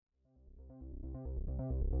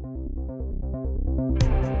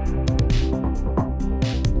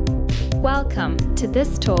Welcome to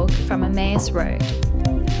this talk from Emmaus Road,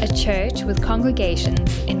 a church with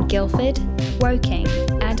congregations in Guildford, Woking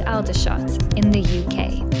and Aldershot in the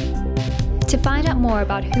UK. To find out more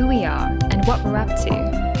about who we are and what we're up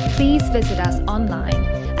to, please visit us online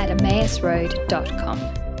at emmausroad.com.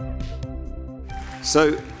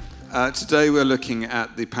 So today we're looking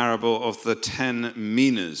at the parable of the 10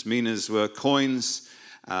 minas. Minas were coins.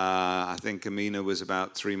 I think a mina was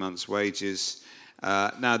about 3 months' wages.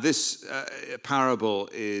 Now this parable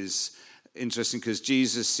is interesting because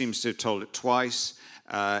Jesus seems to have told it twice.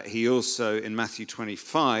 He also, in Matthew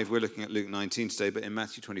 25, we're looking at Luke 19 today, but in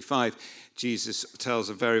Matthew 25, Jesus tells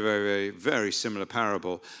a very, very, very, very similar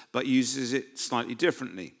parable, but uses it slightly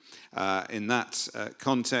differently. In that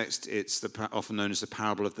context, it's often known as the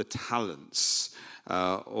parable of the talents,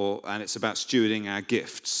 and it's about stewarding our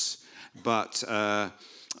gifts. But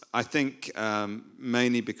I think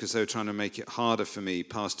mainly because they were trying to make it harder for me,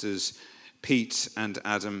 Pastors Pete and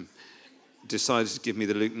Adam decided to give me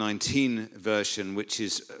the Luke 19 version, which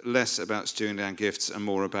is less about stewarding our gifts and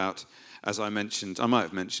more about, as I might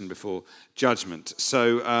have mentioned before, judgment.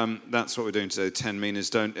 So that's what we're doing today, 10 minas.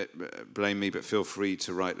 Don't blame me, but feel free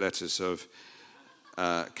to write letters of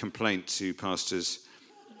complaint to Pastors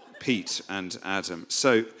Pete and Adam.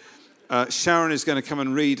 So Sharon is going to come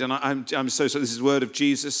and read, and I'm so sorry. This is the word of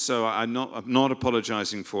Jesus, so I'm not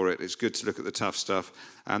apologizing for it. It's good to look at the tough stuff.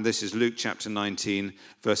 And this is Luke chapter 19,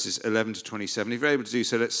 verses 11 to 27. If you're able to do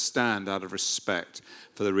so, let's stand out of respect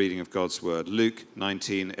for the reading of God's word. Luke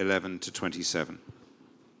 19, 11 to 27.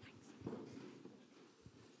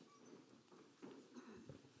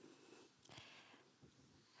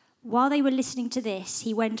 While they were listening to this,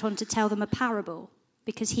 he went on to tell them a parable,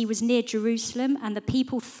 because he was near Jerusalem and the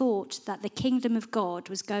people thought that the kingdom of God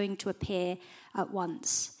was going to appear at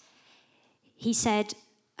once. He said,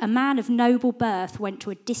 "A man of noble birth went to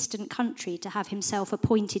a distant country to have himself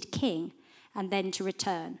appointed king and then to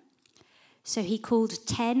return. So he called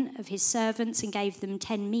 10 of his servants and gave them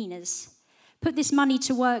 10 minas. 'Put this money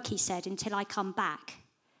to work,' he said, 'until I come back.'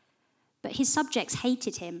 But his subjects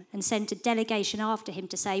hated him and sent a delegation after him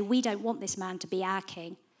to say, 'We don't want this man to be our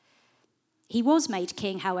king.' He was made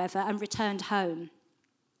king, however, and returned home.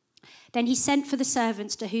 Then he sent for the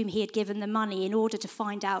servants to whom he had given the money in order to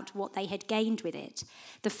find out what they had gained with it.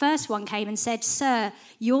 The first one came and said, 'Sir,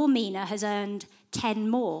 your mina has earned 10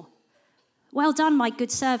 more.' 'Well done, my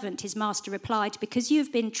good servant,' his master replied, 'because you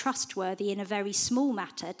have been trustworthy in a very small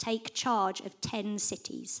matter, take charge of 10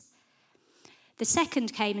 cities.' The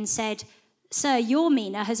second came and said, 'Sir, your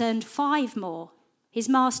mina has earned 5 more.' His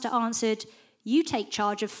master answered, 'You take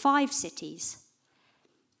charge of 5 cities.'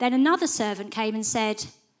 Then another servant came and said,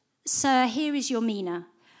 'Sir, here is your mina.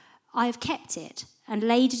 I have kept it and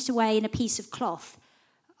laid it away in a piece of cloth.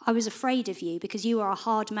 I was afraid of you because you are a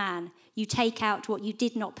hard man. You take out what you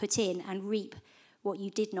did not put in and reap what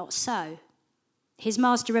you did not sow.' His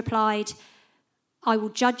master replied, 'I will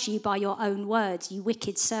judge you by your own words, you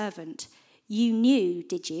wicked servant. You knew,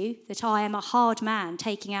 did you, that I am a hard man,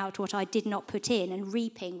 taking out what I did not put in and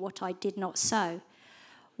reaping what I did not sow?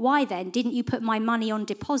 Why then didn't you put my money on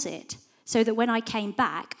deposit, so that when I came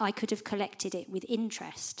back I could have collected it with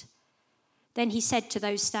interest?' Then he said to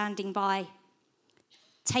those standing by,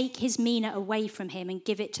 'Take his mina away from him and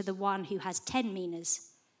give it to the one who has 10 minas.'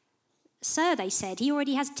 'Sir,' they said, 'he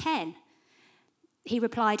already has 10. He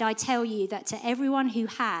replied, 'I tell you that to everyone who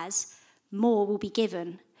has, more will be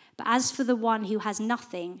given. But as for the one who has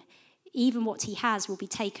nothing, even what he has will be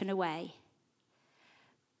taken away.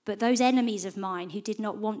 But those enemies of mine who did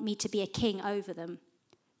not want me to be a king over them,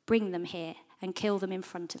 bring them here and kill them in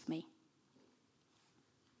front of me.'"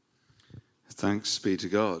 Thanks be to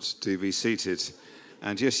God. Do be seated.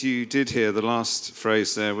 And yes, you did hear the last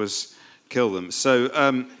phrase there was kill them. So,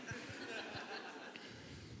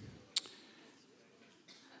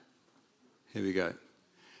 here we go.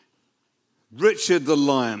 Richard the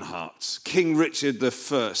Lionheart, King Richard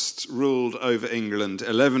I, ruled over England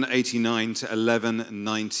 1189 to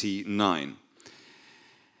 1199.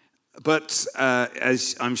 But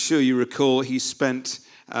as I'm sure you recall, he spent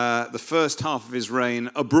the first half of his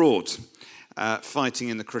reign abroad, fighting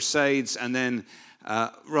in the Crusades, and then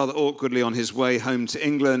rather awkwardly on his way home to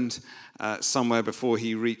England, somewhere before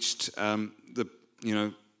he reached the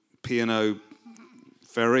P&O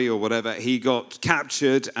ferry or whatever, he got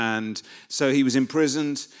captured, and so he was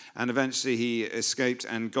imprisoned, and eventually he escaped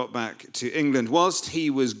and got back to England. Whilst he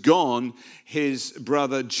was gone, his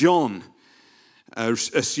brother John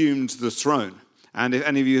assumed the throne. And if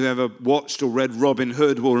any of you have ever watched or read Robin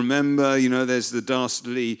Hood will remember, there's the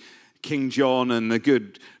dastardly King John and the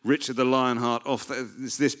good Richard the Lionheart off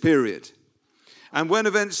this period. And when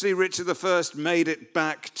eventually Richard I made it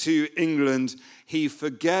back to England, he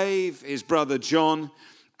forgave his brother John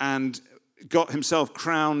and got himself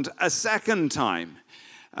crowned a second time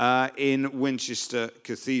in Winchester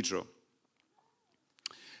Cathedral.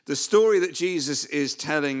 The story that Jesus is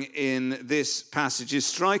telling in this passage is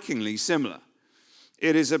strikingly similar.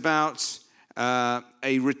 It is about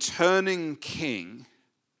a returning king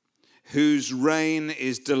whose reign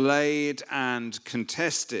is delayed and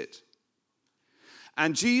contested.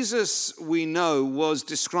 And Jesus, we know, was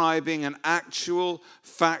describing an actual,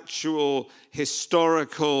 factual,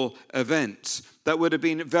 historical event that would have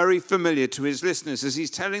been very familiar to his listeners. As he's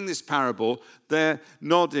telling this parable, they're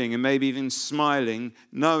nodding and maybe even smiling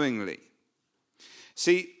knowingly.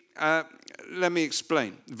 See, let me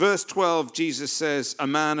explain. Verse 12, Jesus says, a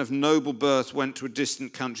man of noble birth went to a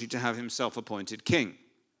distant country to have himself appointed king.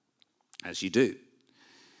 As you do.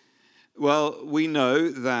 Well, we know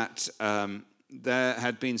that there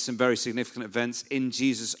had been some very significant events in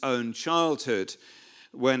Jesus' own childhood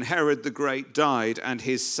when Herod the Great died and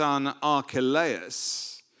his son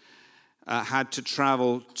Archelaus had to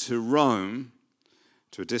travel to Rome,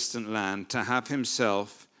 to a distant land, to have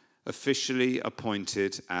himself officially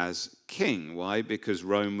appointed as king. Why? Because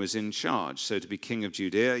Rome was in charge. So to be king of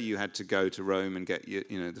Judea, you had to go to Rome and get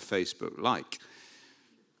the Facebook like.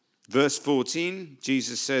 Verse 14,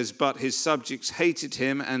 Jesus says, but his subjects hated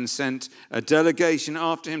him and sent a delegation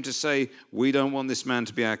after him to say, we don't want this man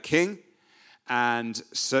to be our king. And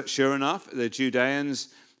so, sure enough, the Judeans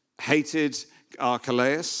hated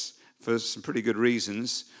Archelaus for some pretty good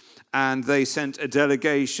reasons. And they sent a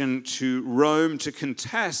delegation to Rome to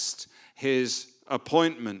contest his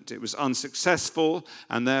appointment. It was unsuccessful.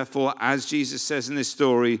 And therefore, as Jesus says in this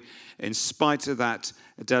story, in spite of that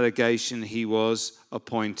delegation, he was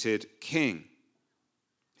appointed king.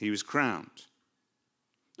 He was crowned.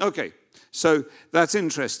 Okay, so that's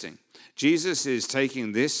interesting. Jesus is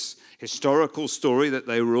taking this historical story that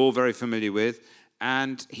they were all very familiar with,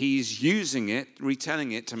 and he's using it,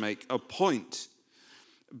 retelling it to make a point.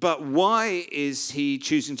 But why is he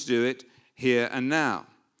choosing to do it here and now?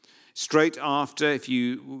 Straight after, if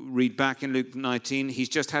you read back in Luke 19, he's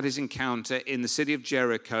just had his encounter in the city of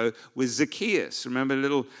Jericho with Zacchaeus. Remember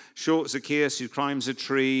little short Zacchaeus who climbs a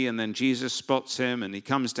tree and then Jesus spots him and he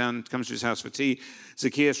comes to his house for tea.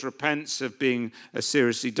 Zacchaeus repents of being a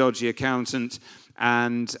seriously dodgy accountant,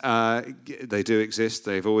 and they do exist,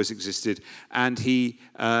 they've always existed, and he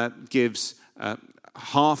gives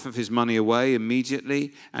half of his money away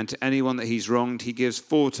immediately, and to anyone that he's wronged, he gives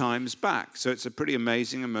 4 times back. So it's a pretty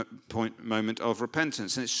amazing moment of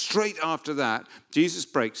repentance. And it's straight after that, Jesus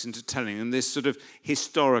breaks into telling them this sort of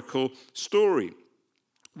historical story.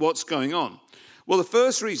 What's going on? Well, the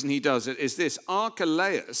first reason he does it is this.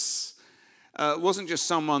 Archelaus wasn't just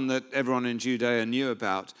someone that everyone in Judea knew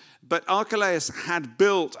about, but Archelaus had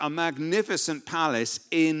built a magnificent palace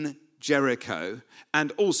in Jericho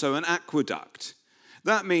and also an aqueduct.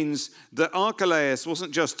 That means that Archelaus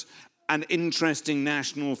wasn't just an interesting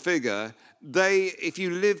national figure. If you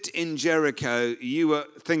lived in Jericho, you were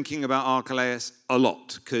thinking about Archelaus a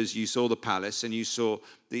lot because you saw the palace and you saw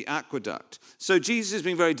the aqueduct. So Jesus has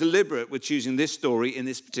been very deliberate with choosing this story in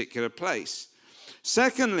this particular place.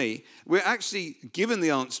 Secondly, we're actually given the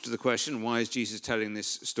answer to the question, why is Jesus telling this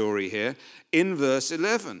story here, in verse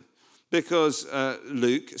 11. Because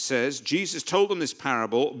Luke says, Jesus told them this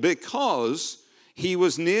parable because he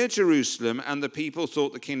was near Jerusalem and the people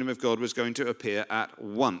thought the kingdom of God was going to appear at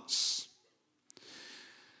once.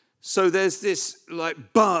 So there's this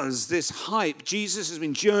buzz, this hype. Jesus has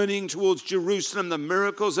been journeying towards Jerusalem. The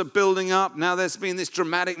miracles are building up. Now there's been this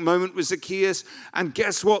dramatic moment with Zacchaeus. And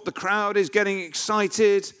guess what? The crowd is getting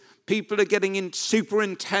excited. People are getting super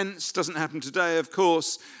intense. Doesn't happen today, of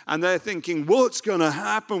course. And they're thinking, what's going to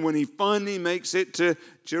happen when he finally makes it to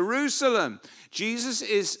Jerusalem? Jesus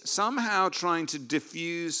is somehow trying to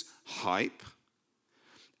diffuse hype.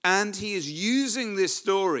 And he is using this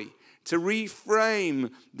story to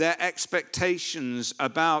reframe their expectations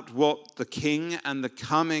about what the king and the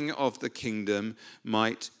coming of the kingdom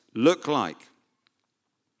might look like.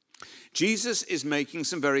 Jesus is making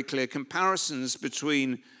some very clear comparisons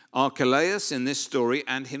between Archelaus in this story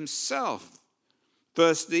and himself.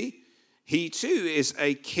 Firstly, he too is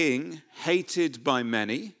a king hated by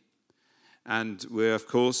many. And we're, of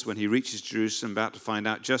course, when he reaches Jerusalem, about to find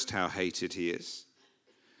out just how hated he is.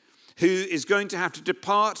 Who is going to have to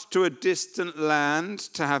depart to a distant land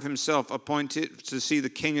to have himself appointed to see the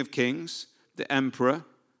King of Kings, the Emperor,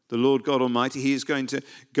 the Lord God Almighty. He is going to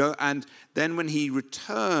go, and then when he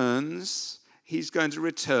returns, he's going to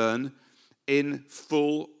return in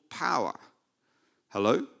full power.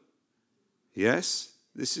 Hello? Yes,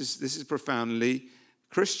 this is profoundly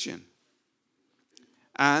Christian.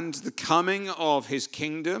 And the coming of his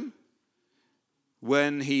kingdom,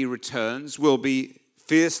 when he returns, will be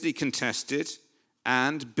fiercely contested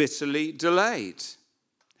and bitterly delayed.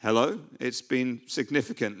 Hello? It's been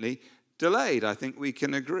significantly delayed. I think we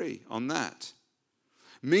can agree on that.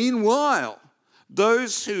 Meanwhile,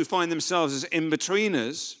 those who find themselves as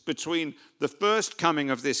in-betweeners between the first coming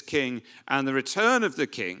of this king and the return of the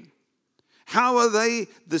king, how are they,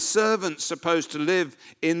 the servants, supposed to live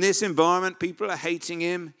in this environment? People are hating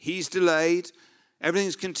him. He's delayed.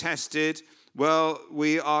 Everything's contested. Well,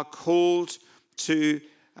 we are called to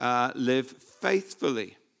live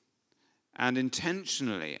faithfully and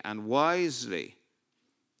intentionally and wisely,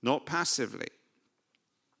 not passively.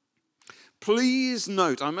 Please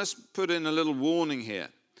note, I must put in a little warning here.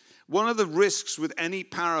 One of the risks with any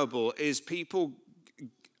parable is people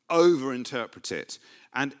overinterpret it,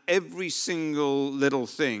 and every single little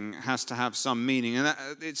thing has to have some meaning. And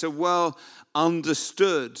it's a well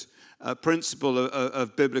understood principle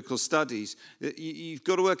of biblical studies. You've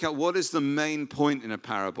got to work out what is the main point in a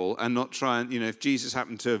parable and not try and, if Jesus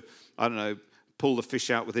happened to, pull the fish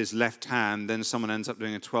out with his left hand, then someone ends up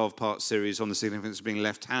doing a 12-part series on the significance of being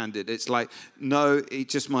left-handed. It's like, no, it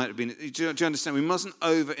just might have been. Do you understand? We mustn't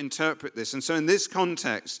overinterpret this. And so in this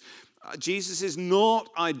context, Jesus is not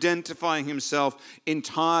identifying himself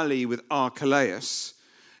entirely with Archelaus,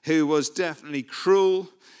 who was definitely cruel,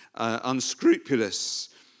 unscrupulous.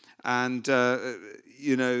 And,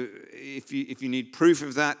 if you need proof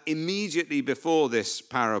of that, immediately before this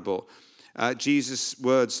parable, Jesus'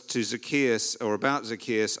 words to Zacchaeus, or about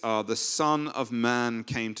Zacchaeus, are, "The Son of Man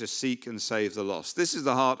came to seek and save the lost." This is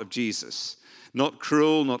the heart of Jesus. Not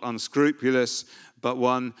cruel, not unscrupulous, but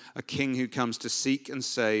a king who comes to seek and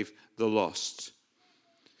save the lost.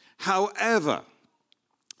 However,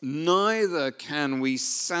 neither can we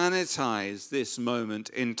sanitize this moment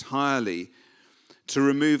entirely to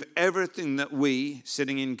remove everything that we,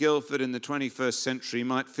 sitting in Guildford in the 21st century,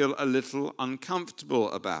 might feel a little uncomfortable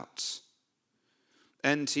about.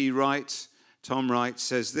 N.T. Wright, Tom Wright,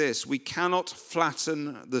 says this: "We cannot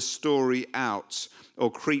flatten the story out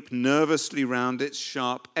or creep nervously round its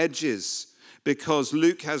sharp edges, because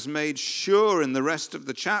Luke has made sure in the rest of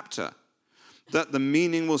the chapter that the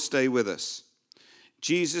meaning will stay with us.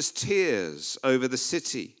 Jesus' tears over the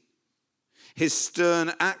city, his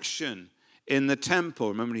stern action in the temple,"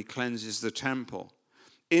 remember he cleanses the temple,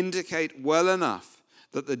 "indicate well enough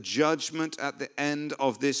that the judgment at the end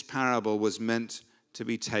of this parable was meant to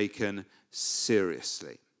be taken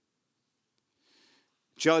seriously."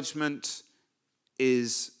 Judgment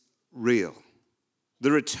is real.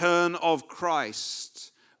 The return of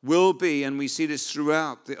Christ will be, and we see this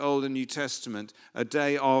throughout the Old and New Testament, a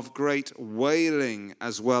day of great wailing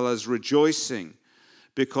as well as rejoicing,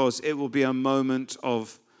 because it will be a moment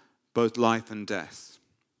of both life and death.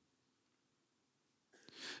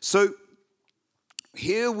 So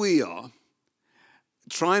here we are,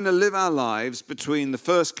 trying to live our lives between the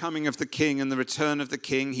first coming of the king and the return of the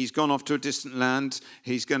king. He's gone off to a distant land.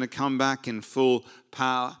 He's going to come back in full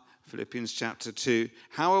power. Philippians chapter 2.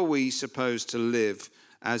 How are we supposed to live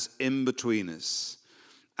as in-betweeners?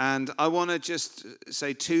 And I want to just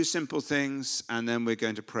say two simple things, and then we're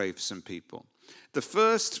going to pray for some people. The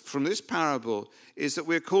first from this parable is that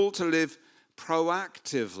we're called to live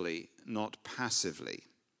proactively, not passively.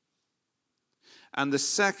 And the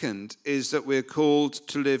second is that we're called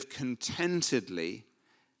to live contentedly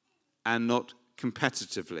and not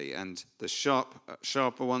competitively. And the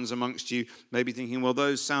sharper ones amongst you may be thinking, well,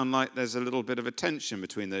 those sound like there's a little bit of a tension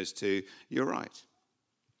between those two. You're right.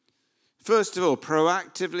 First of all,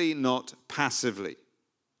 proactively, not passively.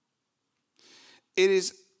 It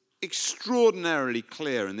is extraordinarily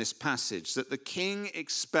clear in this passage that the king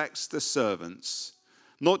expects the servants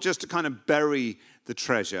not just to kind of bury the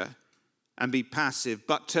treasure and be passive,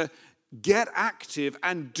 but to get active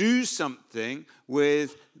and do something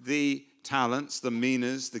with the talents, the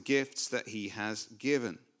minas, the gifts that he has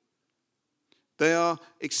given. They are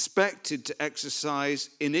expected to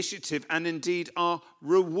exercise initiative and indeed are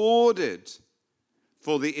rewarded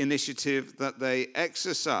for the initiative that they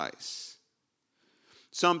exercise.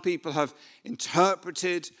 Some people have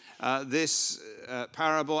interpreted this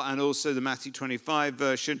parable and also the Matthew 25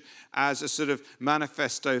 version as a sort of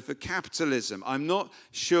manifesto for capitalism. I'm not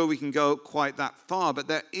sure we can go quite that far, but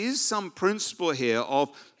there is some principle here of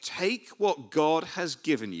take what God has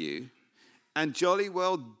given you and jolly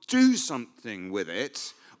well do something with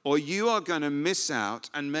it, or you are going to miss out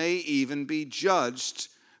and may even be judged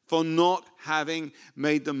for not having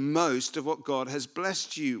made the most of what God has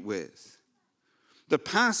blessed you with. The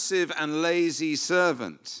passive and lazy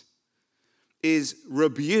servant is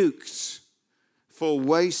rebuked for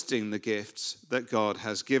wasting the gifts that God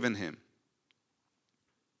has given him.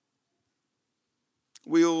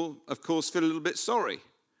 We all, of course, feel a little bit sorry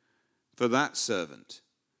for that servant.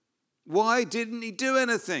 Why didn't he do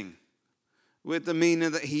anything with the mina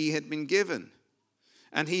that he had been given?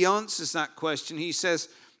 And he answers that question. He says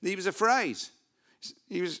he was afraid.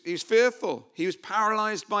 He was fearful. He was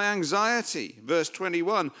paralyzed by anxiety. Verse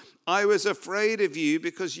 21, I was afraid of you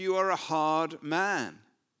because you are a hard man.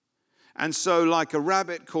 And so, like a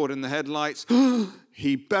rabbit caught in the headlights,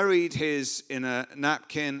 he buried his in a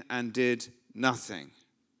napkin and did nothing.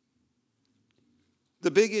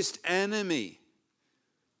 The biggest enemy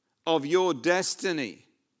of your destiny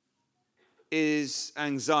is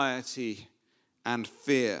anxiety and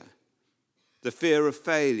fear. The fear of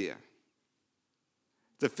failure.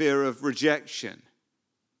 The fear of rejection.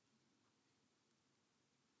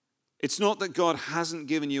 It's not that God hasn't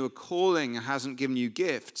given you a calling, hasn't given you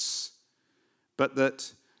gifts, but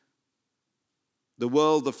that the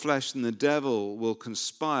world, the flesh, and the devil will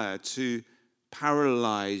conspire to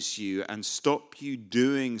paralyze you and stop you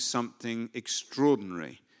doing something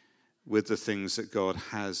extraordinary with the things that God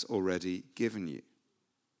has already given you.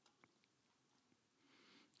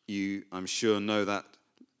 You, I'm sure, know that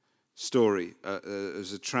story.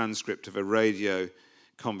 As a transcript of a radio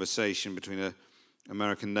conversation between an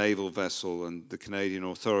American naval vessel and the Canadian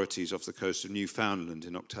authorities off the coast of Newfoundland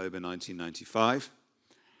in October 1995.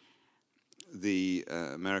 The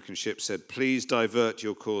American ship said, please divert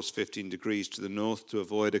your course 15 degrees to the north to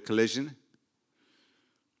avoid a collision.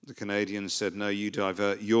 The Canadians said, no, you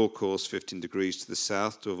divert your course 15 degrees to the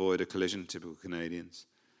south to avoid a collision. Typical Canadians.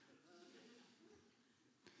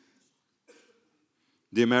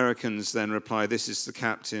 The Americans then reply, this is the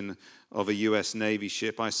captain of a US Navy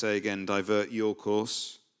ship. I say again, divert your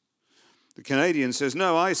course. The Canadian says,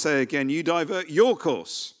 no, I say again, you divert your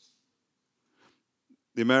course.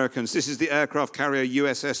 The Americans, this is the aircraft carrier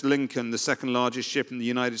USS Lincoln, the second largest ship in the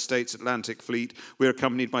United States Atlantic Fleet. We are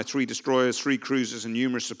accompanied by 3 destroyers, 3 cruisers, and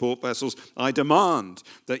numerous support vessels. I demand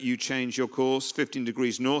that you change your course 15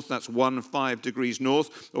 degrees north, that's 15 degrees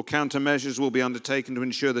north, or countermeasures will be undertaken to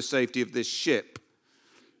ensure the safety of this ship.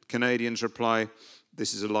 Canadians reply,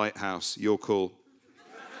 this is a lighthouse, your call.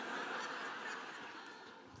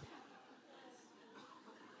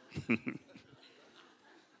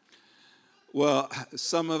 Well,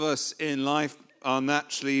 some of us in life are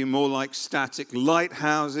naturally more like static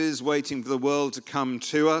lighthouses waiting for the world to come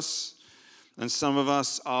to us. And some of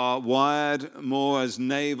us are wired more as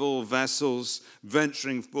naval vessels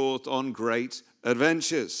venturing forth on great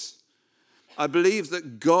adventures. I believe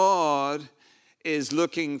that God is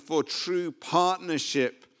looking for true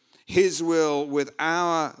partnership, his will with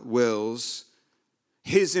our wills,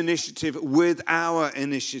 his initiative with our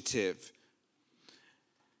initiative.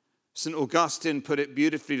 St. Augustine put it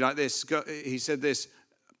beautifully like this. He said this,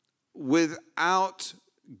 without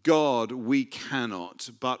God we cannot,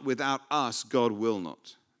 but without us God will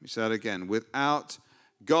not. Let me say that again. Without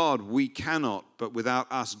God we cannot, but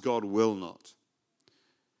without us God will not.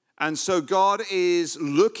 And so God is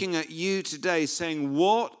looking at you today saying,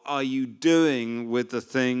 what are you doing with the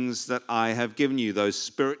things that I have given you? Those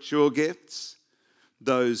spiritual gifts,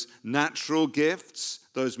 those natural gifts,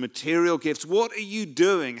 those material gifts. What are you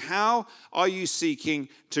doing? How are you seeking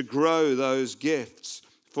to grow those gifts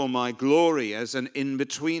for my glory as an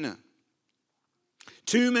in-betweener?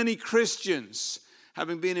 Too many Christians,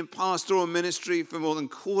 having been in pastoral ministry for more than a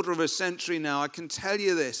quarter of a century now, I can tell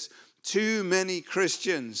you this, too many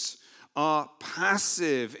Christians are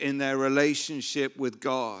passive in their relationship with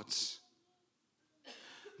God.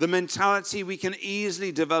 The mentality we can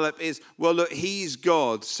easily develop is, well, look, he's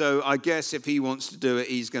God, so I guess if he wants to do it,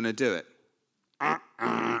 he's going to do it.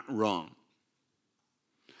 Wrong.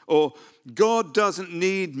 Or, God doesn't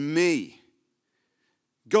need me.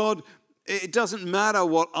 God, it doesn't matter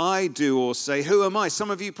what I do or say. Who am I? Some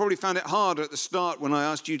of you probably found it hard at the start when I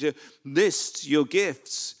asked you to list your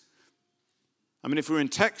gifts. I mean, if we were in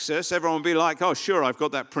Texas, everyone would be like, oh, sure, I've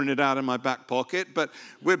got that printed out in my back pocket, but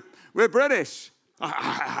we're British. I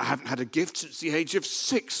haven't had a gift since the age of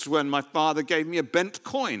 6 when my father gave me a bent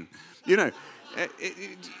coin. You know,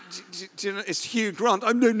 it's Hugh Grant.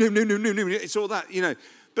 No, it's all that, you know.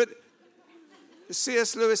 But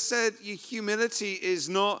C.S. Lewis said humility is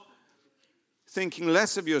not thinking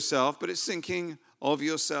less of yourself, but it's thinking of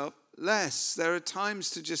yourself less. There are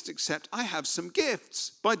times to just accept, I have some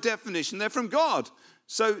gifts. By definition, they're from God.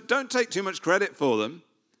 So don't take too much credit for them.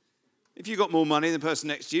 If you've got more money than the person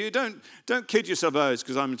next to you, don't kid yourself, oh, it's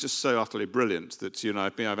because I'm just so utterly brilliant that,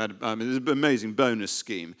 I've had there's an amazing bonus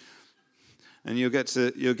scheme. And you'll get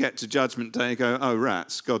to Judgment Day and go, oh,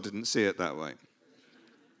 rats, God didn't see it that way.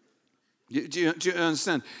 Do you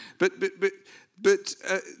understand? But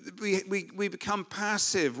we become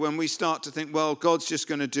passive when we start to think, well, God's just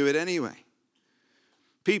going to do it anyway.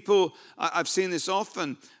 People, I've seen this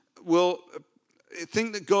often, will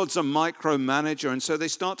think that God's a micromanager, and so they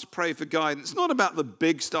start to pray for guidance. It's not about the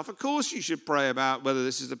big stuff. Of course you should pray about whether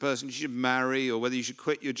this is the person you should marry or whether you should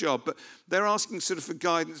quit your job, but they're asking sort of for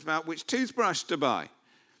guidance about which toothbrush to buy.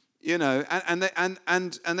 And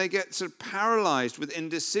they get sort of paralyzed with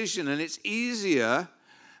indecision, and it's easier,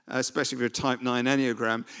 especially if you're a type 9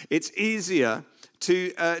 Enneagram, it's easier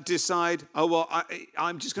to decide,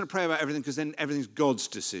 I'm just going to pray about everything because then everything's God's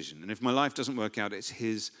decision. And if my life doesn't work out, it's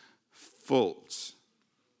his fault.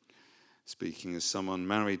 Speaking as someone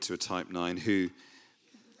married to a type 9 who,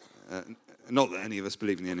 not that any of us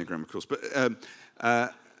believe in the Enneagram, of course, but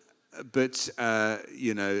the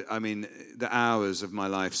hours of my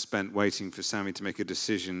life spent waiting for Sammy to make a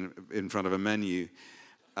decision in front of a menu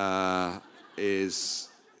is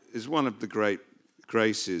one of the great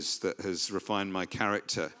graces that has refined my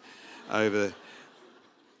character over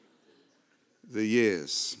the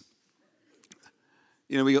years.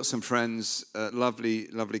 We got some friends, lovely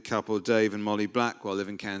couple, Dave and Molly Blackwell, live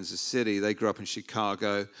in Kansas City. They grew up in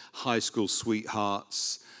Chicago, high school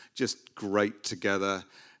sweethearts, just great together,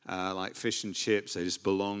 like fish and chips. They just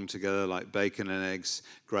belonged together like bacon and eggs,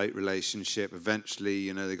 great relationship.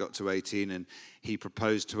 Eventually, they got to 18 and he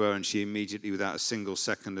proposed to her and she immediately, without a single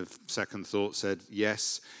second thought, said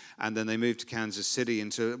yes. And then they moved to Kansas City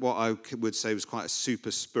into what I would say was quite a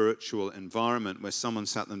super spiritual environment where someone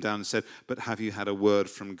sat them down and said, but have you had a word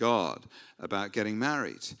from God about getting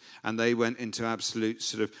married? And they went into absolute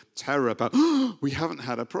sort of terror about, we haven't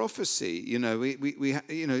had a prophecy.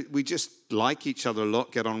 We just like each other a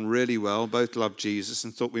lot, get on really well, both love Jesus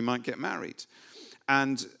and thought we might get married.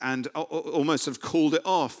 And almost have called it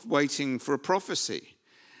off, waiting for a prophecy.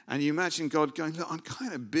 And you imagine God going, look, I'm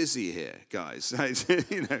kind of busy here, guys. And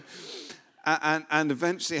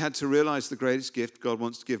eventually had to realize the greatest gift God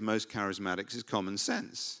wants to give most charismatics is common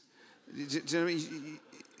sense. Do you know what I mean?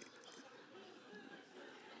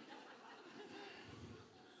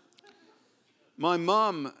 My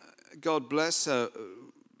mum, God bless her,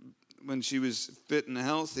 when she was fit and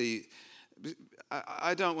healthy,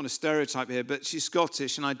 I don't want to stereotype here, but she's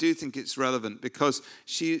Scottish, and I do think it's relevant because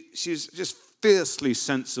she's just fiercely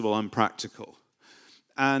sensible and practical.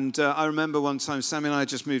 And I remember one time, Sammy and I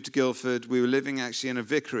just moved to Guildford. We were living actually in a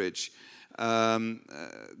vicarage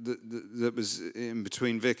that was in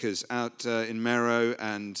between vicars out in Merrow,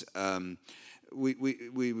 and we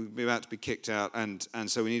were about to be kicked out, and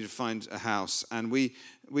so we needed to find a house. And we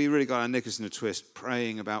really got our knickers in a twist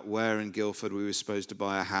praying about where in Guildford we were supposed to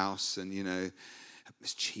buy a house. And,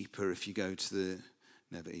 it's cheaper if you go to the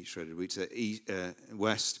never eat shredded wheat, to the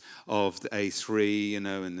west of the A3, and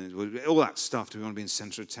all that stuff. Do we want to be in the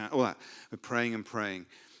centre of town? All that. We're praying and praying.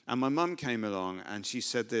 And my mum came along and she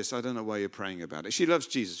said this, I don't know why you're praying about it. She loves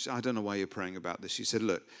Jesus. I don't know why you're praying about this. She said,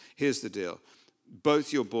 look, here's the deal.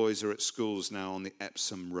 Both your boys are at schools now on the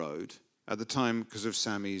Epsom Road. At the time, because of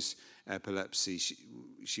Sammy's epilepsy,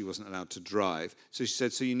 she wasn't allowed to drive. So she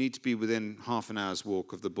said, so you need to be within half an hour's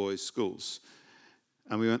walk of the boys' schools.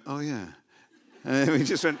 And we went, oh, yeah. And we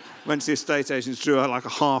just went to the estate agents, drew like a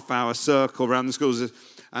half-hour circle around the schools,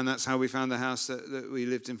 and that's how we found the house that we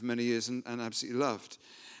lived in for many years and absolutely loved.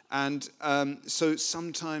 And so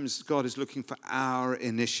sometimes God is looking for our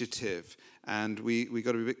initiative, and we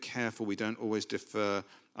got to be a bit careful we don't always defer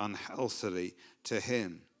unhealthily to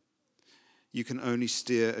him. You can only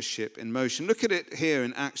steer a ship in motion. Look at it here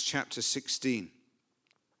in Acts chapter 16,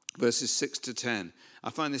 verses 6 to 10. I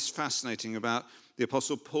find this fascinating about the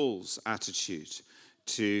Apostle Paul's attitude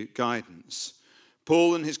to guidance.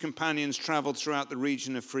 Paul and his companions traveled throughout the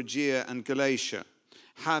region of Phrygia and Galatia,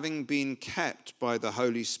 having been kept by the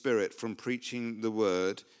Holy Spirit from preaching the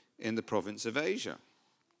word in the province of Asia.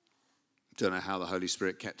 Don't know how the Holy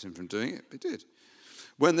Spirit kept him from doing it, but he did.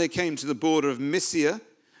 When they came to the border of Mysia,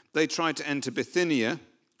 they tried to enter Bithynia,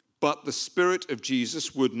 but the Spirit of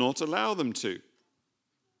Jesus would not allow them to.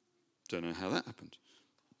 Don't know how that happened.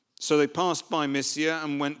 So they passed by Mysia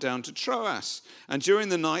and went down to Troas. And during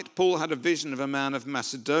the night, Paul had a vision of a man of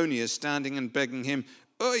Macedonia standing and begging him,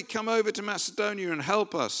 "Oi, come over to Macedonia and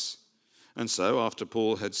help us." And so, after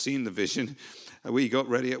Paul had seen the vision, we got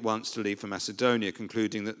ready at once to leave for Macedonia,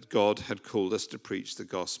 concluding that God had called us to preach the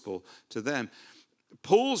gospel to them.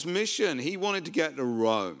 Paul's mission, he wanted to get to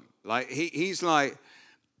Rome. He's like,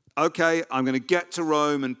 okay, I'm going to get to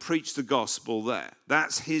Rome and preach the gospel there.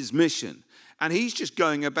 That's his mission. And he's just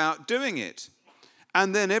going about doing it.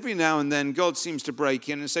 And then every now and then God seems to break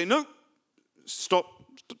in and say, no, stop,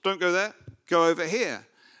 don't go there, go over here.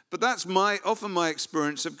 But that's often my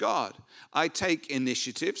experience of God. I take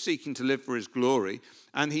initiative, seeking to live for his glory,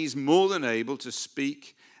 and he's more than able to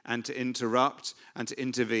speak and to interrupt and to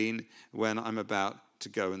intervene when I'm about to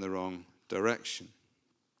go in the wrong direction.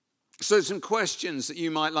 So some questions that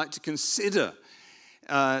you might like to consider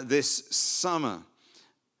this summer.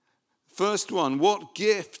 First one, what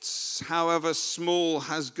gifts, however small,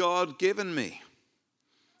 has God given me?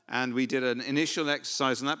 And we did an initial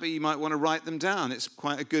exercise on that, but you might want to write them down. It's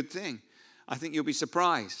quite a good thing. I think you'll be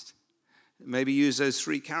surprised. Maybe use those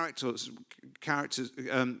three characters,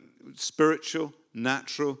 spiritual,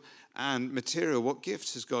 natural, and material. What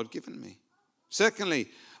gifts has God given me? Secondly,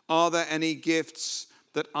 are there any gifts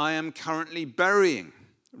that I am currently burying,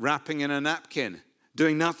 wrapping in a napkin,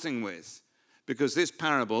 doing nothing with? Because this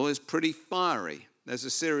parable is pretty fiery. There's a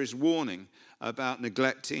serious warning about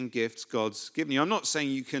neglecting gifts God's given you. I'm not saying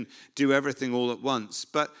you can do everything all at once,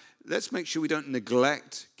 but let's make sure we don't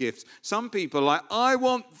neglect gifts. Some people are like, I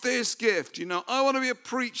want this gift, I want to be a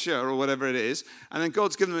preacher or whatever it is, and then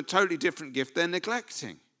God's given them a totally different gift they're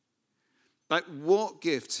neglecting. Like, what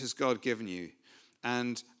gifts has God given you,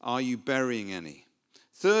 and are you burying any?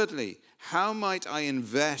 Thirdly, how might I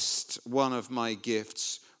invest one of my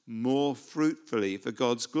gifts more fruitfully for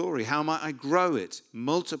God's glory? How might I grow it,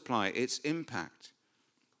 multiply its impact?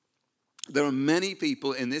 There are many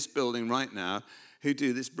people in this building right now who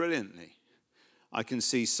do this brilliantly. I can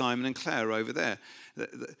see Simon and Claire over there.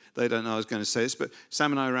 They don't know I was going to say this, but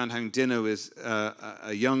Sam and I were around having dinner with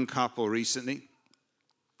a young couple recently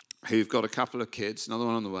who've got a couple of kids, another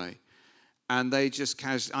one on the way. And they just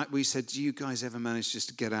casually, we said, do you guys ever manage just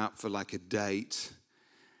to get out for like a date?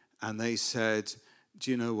 And they said,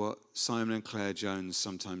 do you know what? Simon and Claire Jones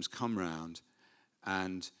sometimes come round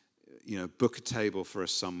and, book a table for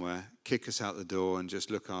us somewhere, kick us out the door and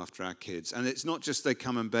just look after our kids. And it's not just they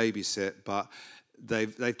come and babysit, but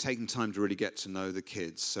they've taken time to really get to know the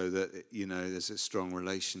kids so that, there's a strong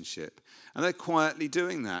relationship. And they're quietly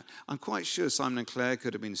doing that. I'm quite sure Simon and Claire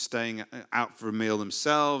could have been staying out for a meal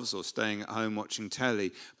themselves or staying at home watching telly,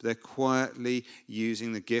 but they're quietly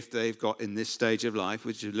using the gift they've got in this stage of life,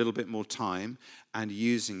 which is a little bit more time, and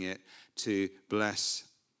using it to bless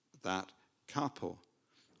that couple.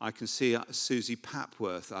 I can see Susie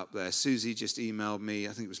Papworth up there. Susie just emailed me, I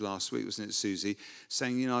think it was last week, wasn't it, Susie,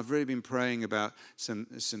 saying, I've really been praying about some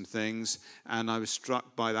things, and I was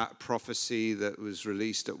struck by that prophecy that was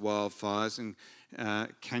released at Wildfires, and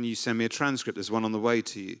can you send me a transcript? There's one on the way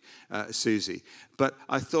to you, Susie. But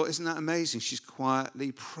I thought, isn't that amazing? She's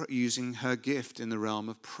quietly using her gift in the realm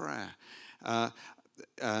of prayer.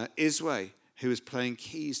 Isway, who is playing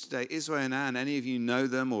keys today. Isway and Anne, any of you know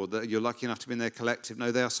them or that you're lucky enough to be in their collective,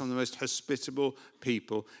 know they are some of the most hospitable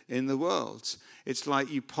people in the world. It's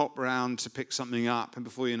like you pop round to pick something up, and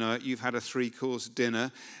before you know it, you've had a 3-course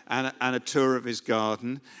dinner and a tour of his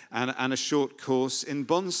garden and a short course in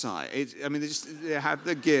bonsai. They have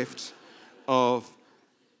the gift of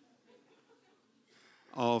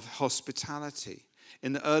hospitality.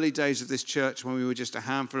 In the early days of this church, when we were just a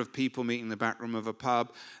handful of people meeting in the back room of a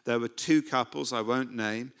pub, there were 2 couples, I won't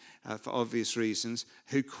name for obvious reasons,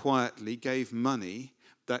 who quietly gave money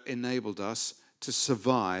that enabled us to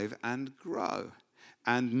survive and grow.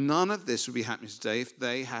 And none of this would be happening today if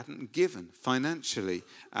they hadn't given financially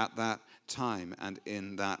at that time and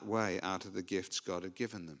in that way out of the gifts God had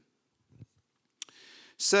given them.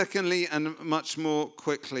 Secondly, and much more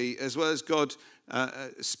quickly, as well as God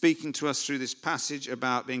speaking to us through this passage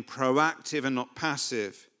about being proactive and not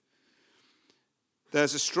passive,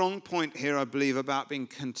 there's a strong point here, I believe, about being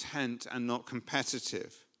content and not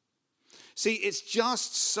competitive. See, it's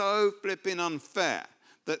just so flipping unfair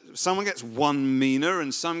that someone gets 1 mina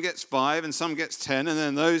and some gets 5 and some gets 10, and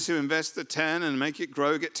then those who invest the 10 and make it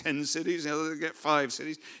grow get 10 cities, and the others get 5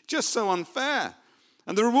 cities. Just so unfair.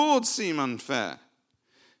 And the rewards seem unfair.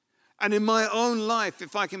 And in my own life,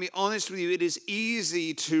 if I can be honest with you, it is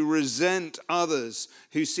easy to resent others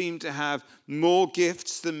who seem to have more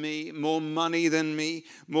gifts than me, more money than me,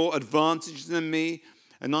 more advantage than me,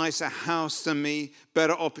 a nicer house than me,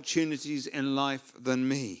 better opportunities in life than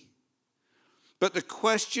me. But the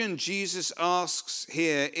question Jesus asks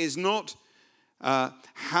here is not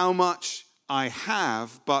how much I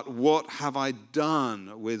have, but what have I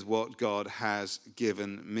done with what God has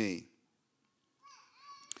given me?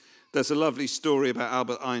 There's a lovely story about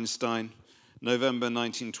Albert Einstein, November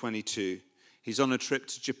 1922. He's on a trip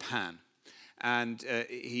to Japan. and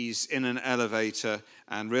he's in an elevator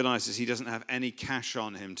and realizes he doesn't have any cash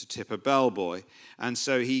on him to tip a bellboy. And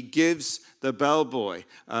so he gives the bellboy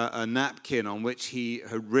a napkin on which he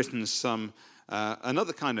had written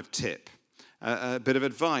another kind of tip, a bit of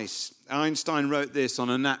advice. Einstein wrote this on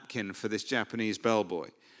a napkin for this Japanese bellboy.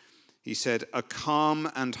 He said, "A calm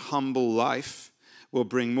and humble life will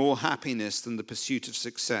bring more happiness than the pursuit of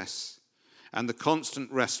success and the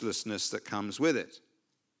constant restlessness that comes with it."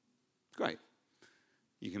 Great.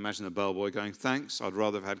 You can imagine the bellboy going, "Thanks, I'd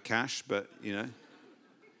rather have had cash," but,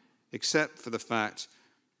 except for the fact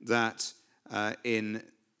that in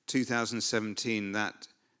 2017, that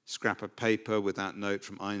scrap of paper with that note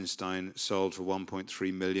from Einstein sold for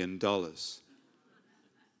 $1.3 million.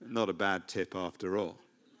 Not a bad tip after all.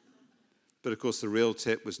 But of course, the real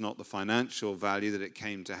tip was not the financial value that it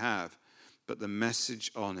came to have, but the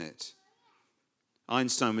message on it.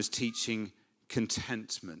 Einstein was teaching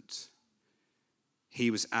contentment. He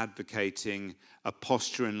was advocating a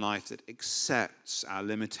posture in life that accepts our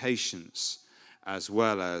limitations as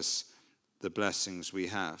well as the blessings we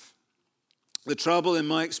have. The trouble, in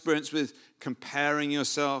my experience, with comparing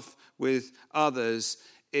yourself with others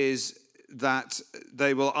is that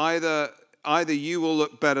they will either you will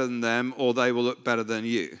look better than them or they will look better than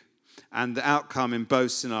you. And the outcome in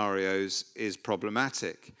both scenarios is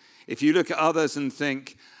problematic. If you look at others and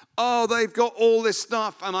think, "Oh, they've got all this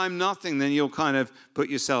stuff and I'm nothing," then you'll kind of put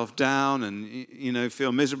yourself down and,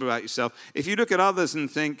 feel miserable about yourself. If you look at others and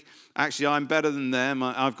think, "Actually, I'm better than them,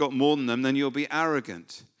 I've got more than them," then you'll be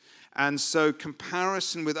arrogant. And so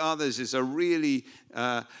comparison with others is a really,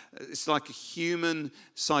 it's like a human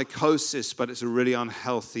psychosis, but it's a really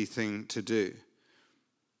unhealthy thing to do.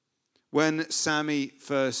 When Sammy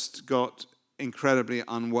first got incredibly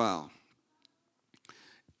unwell,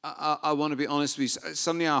 I want to be honest with you,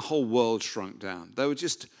 suddenly our whole world shrunk down. There were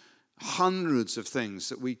just hundreds of things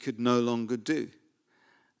that we could no longer do.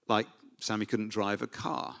 Like Sammy couldn't drive a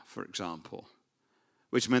car, for example,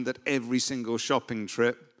 which meant that every single shopping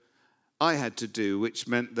trip I had to do, which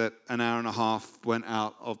meant that an hour and a half went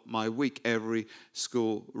out of my week, every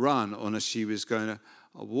school run, unless she was going to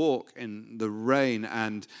walk in the rain.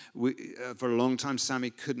 And for a long time,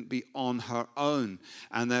 Sammy couldn't be on her own.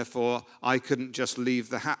 And therefore, I couldn't just leave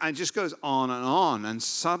the house. And it just goes on. And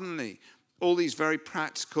suddenly, all these very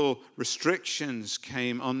practical restrictions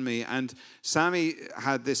came on me. And Sammy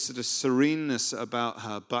had this sort of sereneness about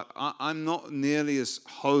her, but I'm not nearly as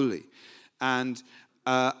holy. And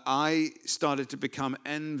I started to become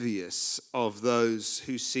envious of those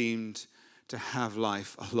who seemed to have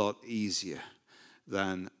life a lot easier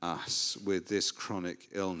than us with this chronic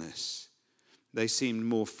illness. They seemed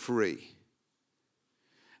more free.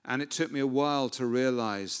 And it took me a while to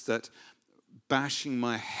realize that bashing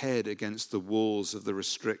my head against the walls of the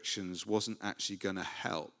restrictions wasn't actually going to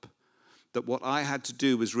help. That what I had to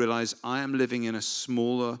do was realize I am living in a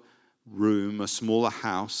smaller room, a smaller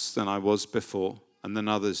house than I was before, and than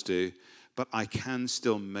others do, but I can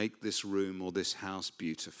still make this room or this house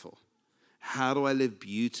beautiful. How do I live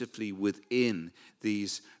beautifully within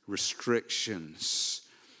these restrictions,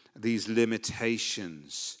 these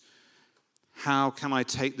limitations? How can I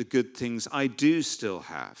take the good things I do still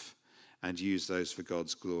have and use those for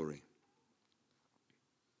God's glory?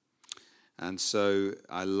 And so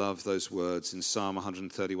I love those words in Psalm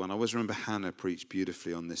 131. I always remember Hannah preached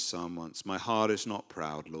beautifully on this psalm once. "My heart is not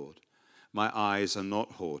proud, Lord. My eyes are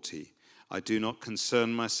not haughty. I do not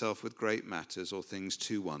concern myself with great matters or things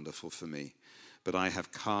too wonderful for me, but I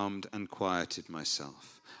have calmed and quieted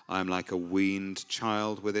myself. I am like a weaned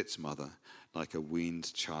child with its mother. Like a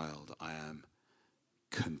weaned child, I am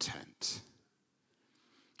content."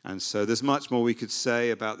 And so there's much more we could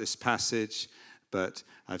say about this passage, but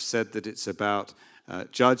I've said that it's about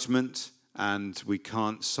judgment, and we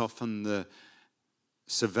can't soften the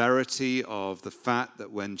severity of the fact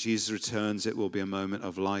that when Jesus returns, it will be a moment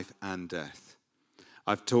of life and death.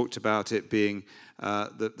 I've talked about it being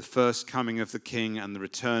the first coming of the King and the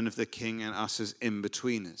return of the King and us as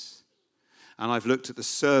in-betweeners. And I've looked at the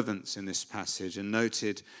servants in this passage and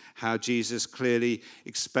noted how Jesus clearly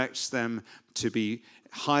expects them to be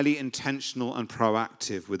highly intentional and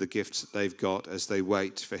proactive with the gifts that they've got as they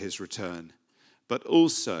wait for his return. But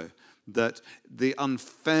also that the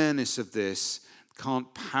unfairness of this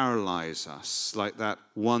can't paralyze us like that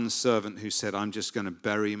one servant who said, "I'm just going to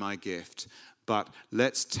bury my gift." But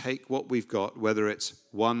let's take what we've got, whether it's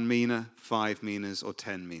 1 mina, 5 minas, or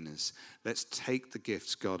 10 minas. Let's take the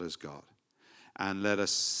gifts God has got and let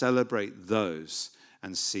us celebrate those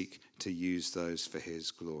and seek to use those for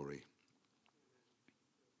his glory.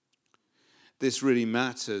 This really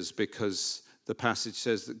matters because the passage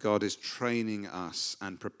says that God is training us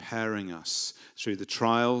and preparing us through the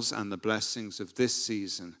trials and the blessings of this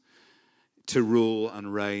season to rule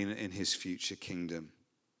and reign in his future kingdom.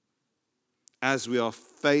 As we are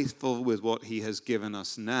faithful with what he has given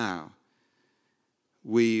us now,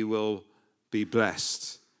 we will be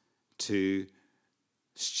blessed to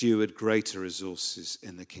steward greater resources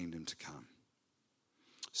in the kingdom to come.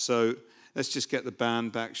 So let's just get the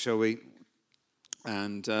band back, shall we?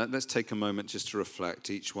 And let's take a moment just to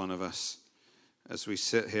reflect, each one of us, as we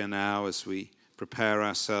sit here now, as we prepare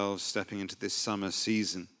ourselves, stepping into this summer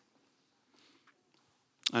season.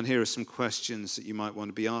 And here are some questions that you might want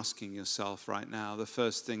to be asking yourself right now. The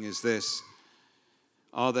first thing is this: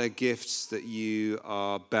 are there gifts that you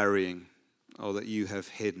are burying or that you have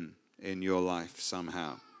hidden in your life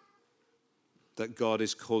somehow that God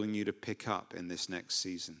is calling you to pick up in this next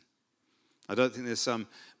season? I don't think there's some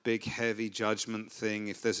big, heavy judgment thing.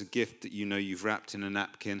 If there's a gift that you know you've wrapped in a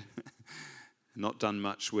napkin, not done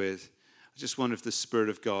much with, I just wonder if the Spirit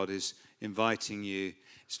of God is inviting you.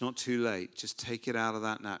 It's not too late. Just take it out of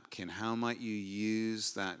that napkin. How might you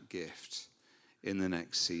use that gift in the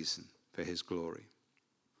next season for his glory?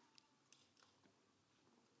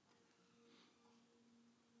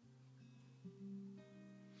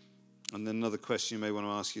 And then another question you may want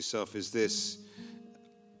to ask yourself is this: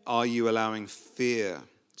 are you allowing fear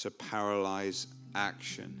to paralyze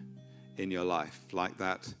action in your life, like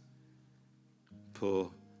that poor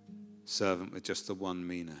servant with just the 1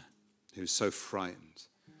 mina who's so frightened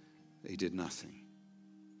that he did nothing?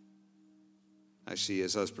 Actually,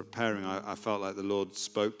 as I was preparing, I felt like the Lord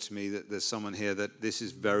spoke to me that there's someone here that this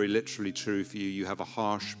is very literally true for you. You have a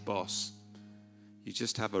harsh boss. You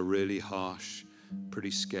just have a really harsh, pretty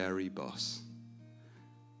scary boss.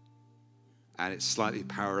 And it's slightly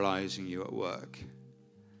paralyzing you at work.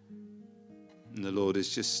 And the Lord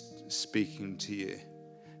is just speaking to you,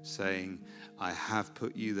 saying, I have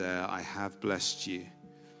put you there. I have blessed you.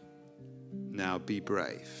 Now be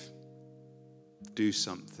brave. Do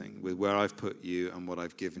something with where I've put you and what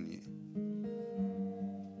I've given you.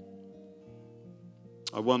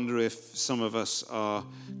 I wonder if some of us are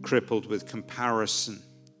crippled with comparison.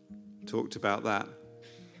 Talked about that.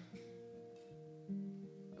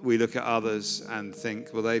 We look at others and think,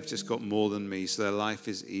 well, they've just got more than me, so their life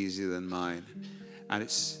is easier than mine. And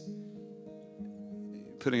it's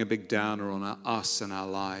putting a big downer on us and our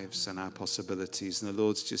lives and our possibilities. And the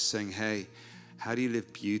Lord's just saying, hey, how do you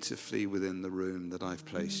live beautifully within the room that I've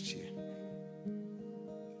placed you?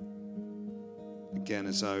 Again,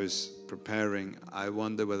 as I was preparing, I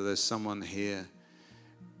wonder whether there's someone here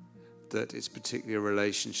that it's particularly a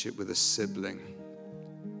relationship with a sibling,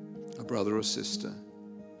 a brother or sister,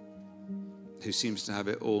 who seems to have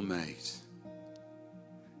it all made.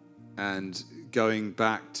 And going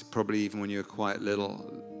back to probably even when you were quite little,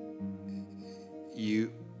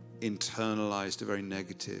 you internalized a very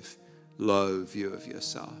negative, low view of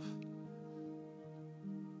yourself.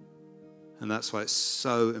 And that's why it's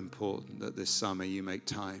so important that this summer you make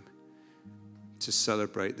time to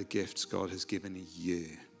celebrate the gifts God has given you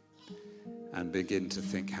and begin to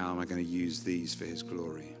think, how am I going to use these for his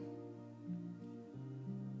glory?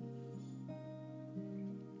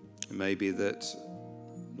 It may be that,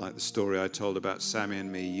 like the story I told about Sammy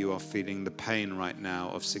and me, you are feeling the pain right now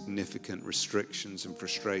of significant restrictions and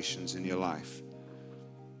frustrations in your life.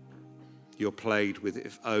 You're plagued with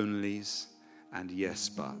if onlys and yes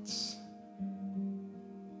buts.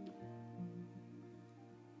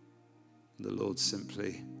 The Lord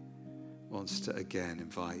simply wants to again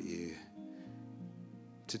invite you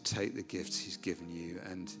to take the gifts he's given you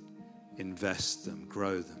and invest them,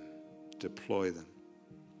 grow them, deploy them.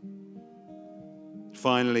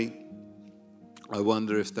 Finally, I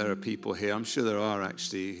wonder if there are people here, I'm sure there are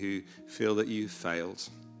actually, who feel that you've failed,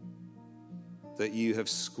 that you have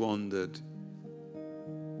squandered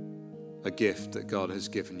a gift that God has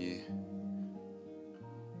given you.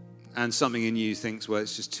 And something in you thinks, well,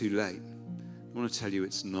 it's just too late. I want to tell you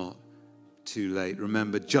it's not too late.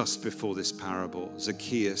 Remember, just before this parable,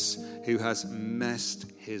 Zacchaeus, who has messed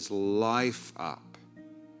his life up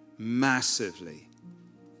massively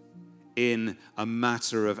in a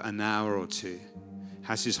matter of an hour or two,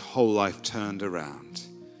 has his whole life turned around.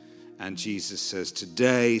 And Jesus says,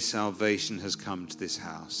 today salvation has come to this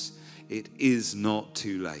house. It is not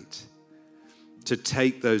too late to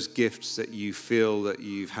take those gifts that you feel that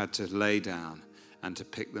you've had to lay down and to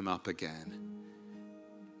pick them up again.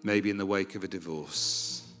 Maybe in the wake of a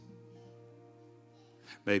divorce.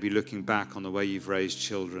 Maybe looking back on the way you've raised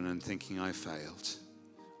children and thinking, I failed.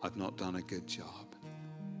 I've not done a good job.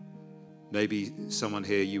 Maybe someone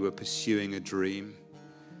here, you were pursuing a dream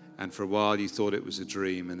And for a while you thought it was a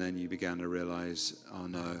dream, and then you began to realize, oh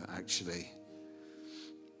no, actually,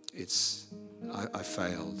 I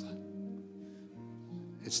failed.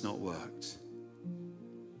 It's not worked.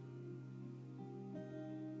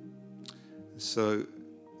 So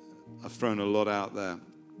I've thrown a lot out there.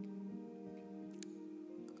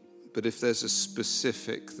 But if there's a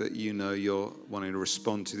specific that you know you're wanting to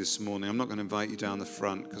respond to this morning, I'm not going to invite you down the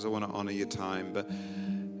front because I want to honor your time, but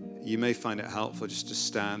you may find it helpful just to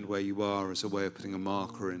stand where you are as a way of putting a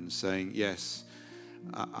marker in, saying, yes,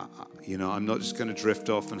 I'm not just going to drift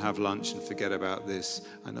off and have lunch and forget about this.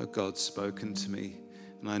 I know God's spoken to me,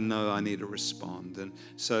 and I know I need to respond. And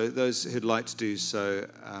so those who'd like to do so,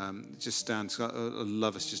 just stand. I'd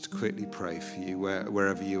love us just to quickly pray for you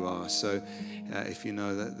wherever you are. So if you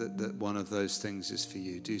know that one of those things is for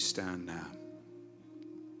you, do stand now.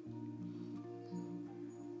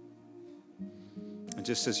 And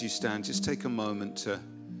just as you stand, just take a moment to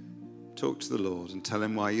talk to the Lord and tell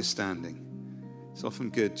him why you're standing. It's often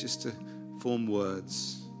good just to form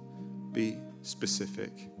words, be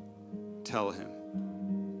specific, tell him.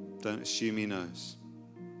 Don't assume he knows.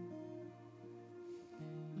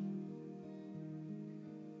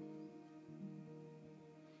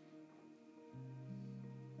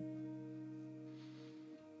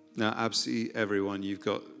 Now, absolutely everyone, you've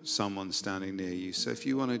got someone standing near you. So if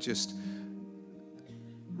you want to just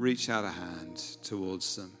reach out a hand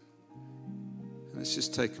towards them. And let's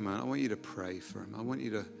just take a moment. I want you to pray for them. I want you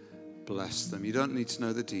to bless them. You don't need to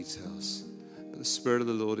know the details. But the Spirit of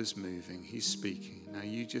the Lord is moving. He's speaking. Now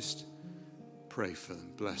you just pray for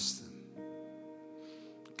them. Bless them.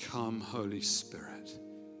 Come, Holy Spirit.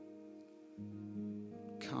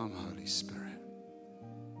 Come, Holy Spirit.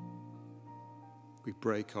 We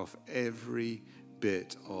break off every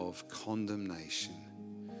bit of condemnation.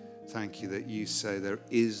 Thank you that you say there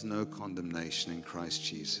is no condemnation in Christ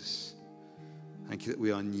Jesus. Thank you that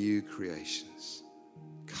we are new creations.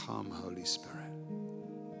 Come, Holy Spirit.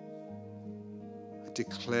 I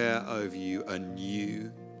declare over you a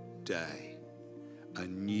new day, a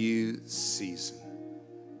new season.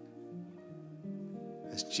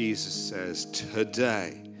 As Jesus says,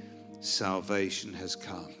 today salvation has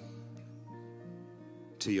come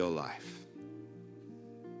to your life.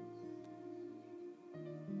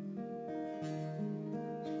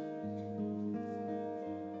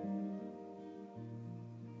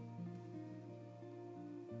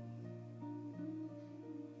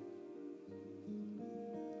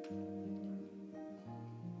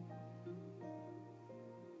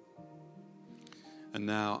 And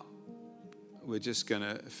now we're just going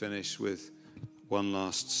to finish with one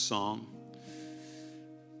last song.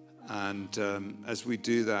 And as we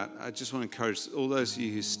do that, I just want to encourage all those of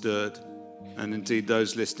you who stood, and indeed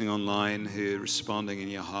those listening online who are responding in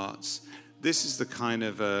your hearts. This is the kind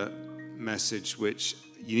of a message which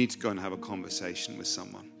you need to go and have a conversation with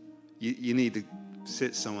someone. You need to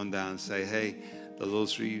sit someone down and say, hey, the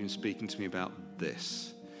Lord's really been speaking to me about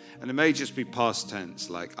this. And it may just be past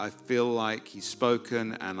tense, like I feel like he's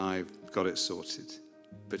spoken and I've got it sorted,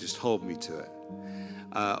 but just hold me to it.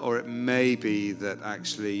 Or it may be that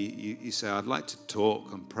actually you say, I'd like to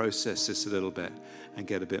talk and process this a little bit and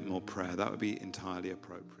get a bit more prayer. That would be entirely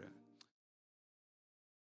appropriate.